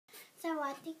ส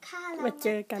วัสดีค่ะมาเจ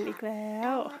อกันอีกแล้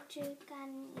วมาเจอกัน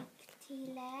อีกที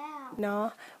แล้วเนาะ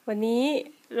วันนี้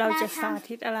เราจะสา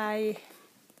ธิตอะไร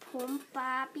ผมบ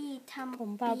าร์บี้ทำผ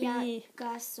มบาร์บี้กร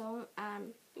ะสองอัน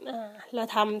เรา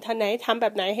ทำไหนทำแบ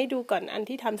บไหนให้ดูก่อนอัน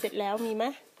ที่ทำเสร็จแล้วมีไหม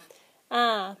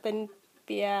เป็นเ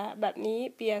ปียแบบนี้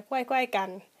เปียใกล้ๆกัน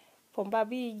ผมบาร์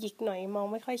บี้หยิกหน่อยมอง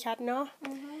ไม่ค่อยชัดเนาะ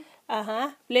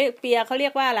เรียกเปียเขาเรี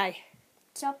ยกว่าอะไร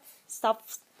ซอฟ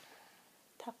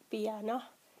ถักเปียเนาะ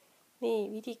นี่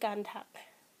วิธีการถัก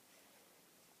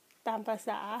ตามภาษ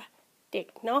าเด็ก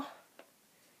เนาะ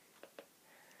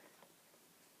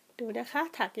ดูนะคะ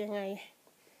ถักยังไง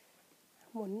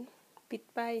หมุนปิด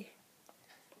ไป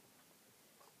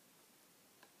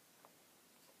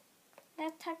แล้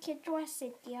วถ้าคิดว่าเสร็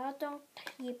จเดี๋ยวต้อง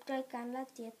หยิบด้วยกันแล้ว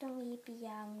เดี๋ยวต้องหยิบย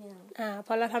างหนึ่งพ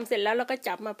อเราทำเสร็จแล้วเราก็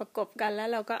จับมาประกบกันแล้ว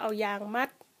เราก็เอายางมัด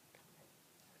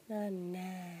นั่นแ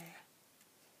น่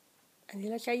อันนี้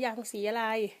เราใช้ยางสีอะไร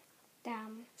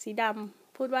สีด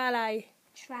ำพูดว่าอะไร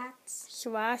ชวา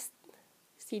ร์ต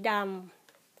สีดำ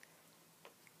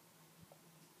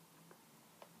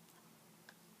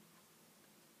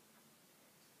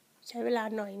ใช้เวลา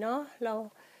หน่อยเนาะเรา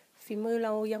ฝีมือเร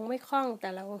ายังไม่คล่องแต่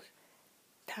เรา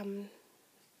ท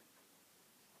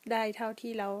ำได้เท่า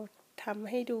ที่เราทำ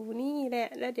ให้ดูนี่แหละ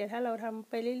แล้วเดี๋ยวถ้าเราทำ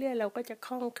ไปเรื่อยๆเราก็จะค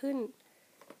ล่องขึ้น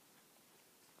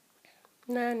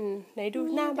นั่นไหนดู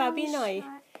หน้าบาร์บี้หน่อย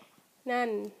นั่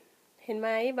นเห็นไหม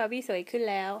บาร์บี้สวยขึ้น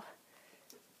แล้ว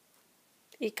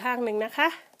อีกข้างหนึ่งนะคะ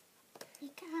อี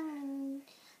กข้างหนึ่ง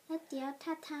แล้วเดี๋ยวถ้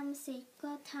าทำเสร็จ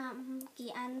ก็ทำ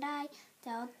กี่อันได้เ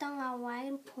ดี๋ยวต้องเอาไว้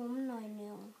ผมหน่อยห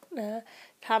นึ่ง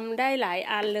ทำได้หลาย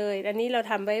อันเลยอันนี้เรา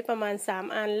ทำไว้ประมาณ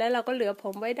3 อันแล้วเราก็เหลือผ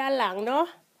มไว้ด้านหลังเนาะ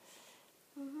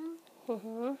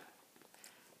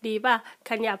ดีป่ะ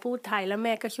คัญญาพูดไทยแล้วแ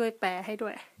ม่ก็ช่วยแปลให้ด้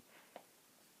วย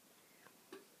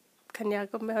คัญญา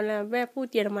ก็แม่พูด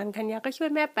เยอรมันคัญญาก็ช่วย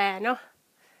แม่แปลเนาะ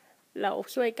เรา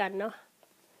ช่วยกันเนาะ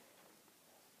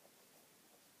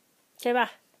ใช่ป่ะ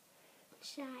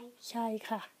ใช่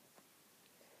ค่ะ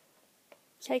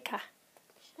ใช่ค่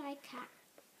ะ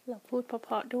เราพูดเพ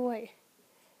ราะๆด้วย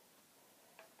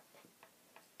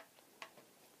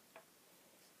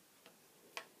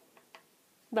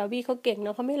บาร์บี้เขาเก่งเน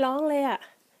าะเขาไม่ร้องเลยอ่ะ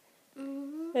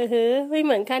ไม่เห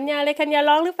มือนคัญญาเลยคัญญา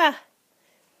ร้องหรือเปล่า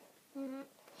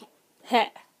แฮะ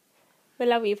เว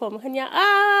ลาหวีผมคัญญา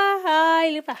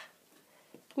หรือเปล่า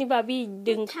นี่บาร์บี้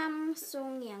ดึงทำทรง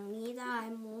อย่างนี้ได้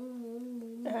หมุน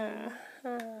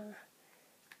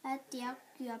แล้วเดี๋ยว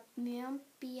เกือบเหมือน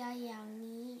เปียอย่าง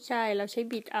นี้ใช่เราใช้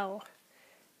บิดเอา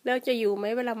แล้วจะอยู่ไหม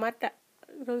เวลามัดอ่ะ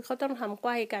เขาต้องทำไก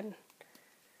ว้กัน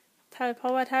เพรา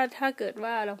ะว่าถ้าเกิด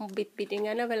ว่าเราบิดอย่าง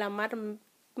นั้นเวลามัดมัน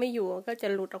ไม่อยู่ก็จะ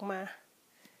หลุดออกมา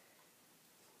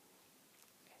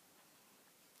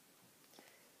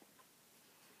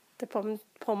แต่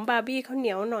ผมบาร์บี้เขาเห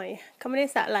นียวหน่อยเขาไม่ได้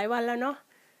สระหลายวันแล้วเนาะ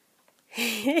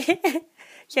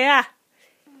ใช่ป่ะ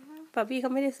บาร์บี้เข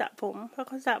าไม่ได้สระผมเพราะเ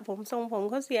ขาสระผมทรงผม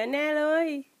เขาเสียแน่เลย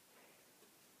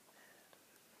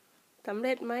สำเ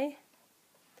ร็จไหม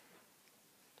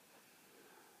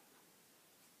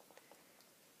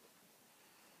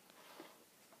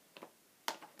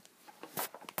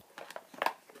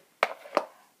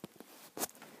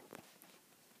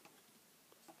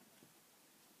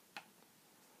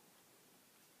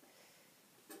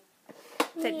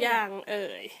เสร็จยัง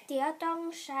เดี๋ยวต้อง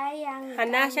ใช้ยางหัน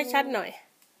หน้าชัดๆหน่อย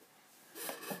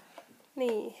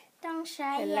นี่ต้องใ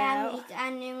ช้ยางอีกอั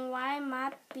นหนึ่งไว้มั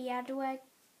ดเปียด้วย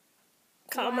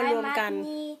เขาเอามารวมกัน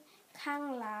นี่ข้าง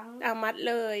หลังมัด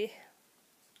เลย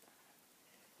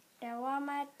แต่ว่าไ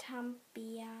ม่ทำเปี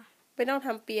ยไม่ต้องท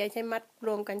ำเปียใช้มัดร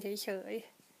วมกันเฉยๆ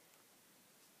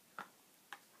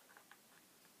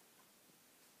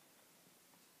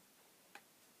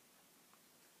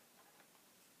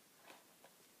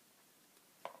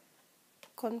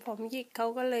คนผมหยิกเขา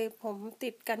ก็เลยผมติ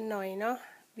ดกันหน่อยเนาะ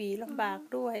หวีลำบาก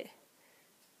ด้วย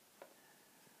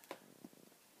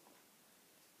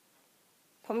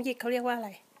ผมหยิกเขาเรียกว่าอะไร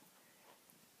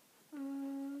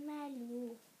ไม่รู้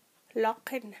ล็อกเ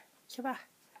คนใช่ป่ะ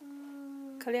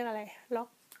เขาเรียกอะไรล็อ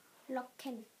กเค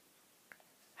น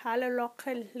หาแล้วล็อกเค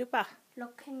นหรือเปล่าล็อ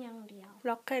กเคนอย่างเดียว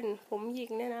ล็อกเคนผมหยิ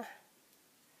กเนี่ยนะ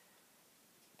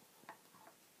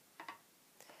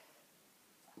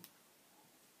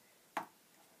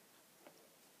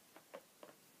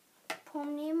ผม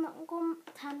นี้มันก็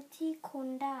ทำที่คน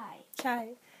ได้ใช่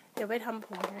เดี๋ยวไปทำผ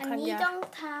มอันนี้ต้อง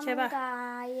ทำกา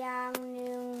ยอย่างห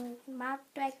นึ่งมัด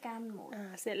ด้วยกันหมด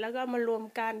เสร็จแล้วก็มารวม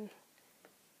กัน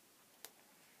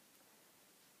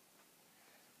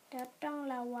แล้วต้อง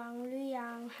ระวังหรือย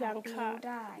างขาด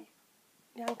ได้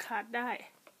ยางขาดได้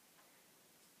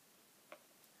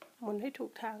หมุนให้ถู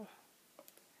กทาง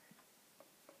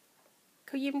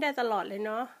เขายิ้มได้ตลอดเลยเ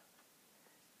นาะ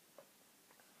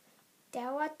แต่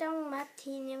ว่าต้องมัด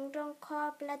ทีนึงต้องครอ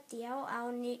บแล้วเดี๋ยวเอา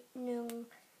นิดนึง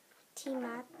ที่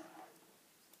มัด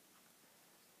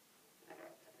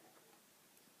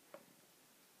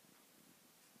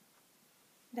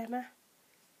ได้ไหม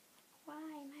ว่า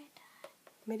ยไม่ได้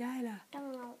ไม่ได้ล่ะต้อง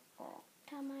เอาออก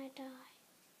ถ้าไม่ได้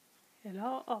เดี๋ยวเรา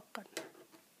ออกก่อน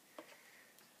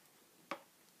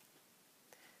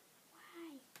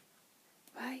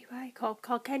ว่ายข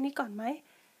อแค่นี้ก่อนไหม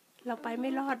เราไปไม่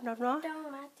รอดเนาะต้อง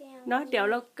มัดเนาะเดี๋ยว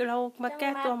เรามาแก้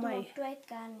ตัวใหม่ด้วย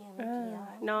กันอย่างเดียว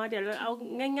เนาะเดี๋ยวเราเอา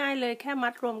ง่ายๆเลยแค่มั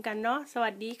ดรวมกันเนาะสวั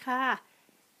สดีค่ะ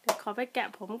เดี๋ยวขอไปแกะ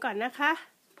ผมก่อนนะคะ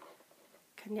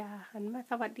คัญญาหันมา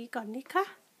สวัสดีก่อนนี่ค่ะ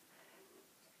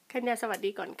คัญญาสวัส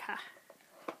ดีก่อนค่ะ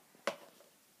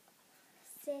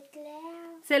เสร็จ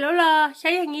แล้วเหรอใช้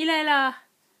อย่างนี้เลยเหรอ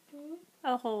โ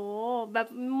อ้โหแบบ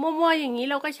มั่วๆอย่างนี้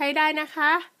เราก็ใช้ได้นะค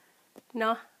ะเน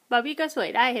าะบาร์บี้ก็สวย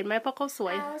ได้เห็นไหมเพราะเขาส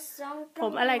วยผ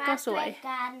มอะไรก็สวย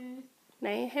ไหน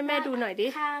ให้แม่ดูหน่อยดิ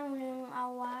ข้างนึงเอา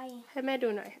ไว้ให้แม่ดู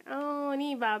หน่อยอ๋อ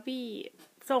นี่บาร์บี้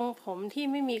ทรงผมที่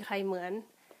ไม่มีใครเหมือน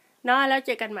เนาะแล้วเจ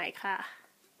อกันใหม่ค่ะ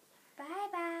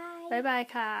บ๊ายบาย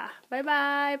ค่ะบ๊ายบา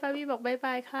ยบาร์บี้บอกบ๊ายบ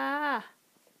ายค่ะ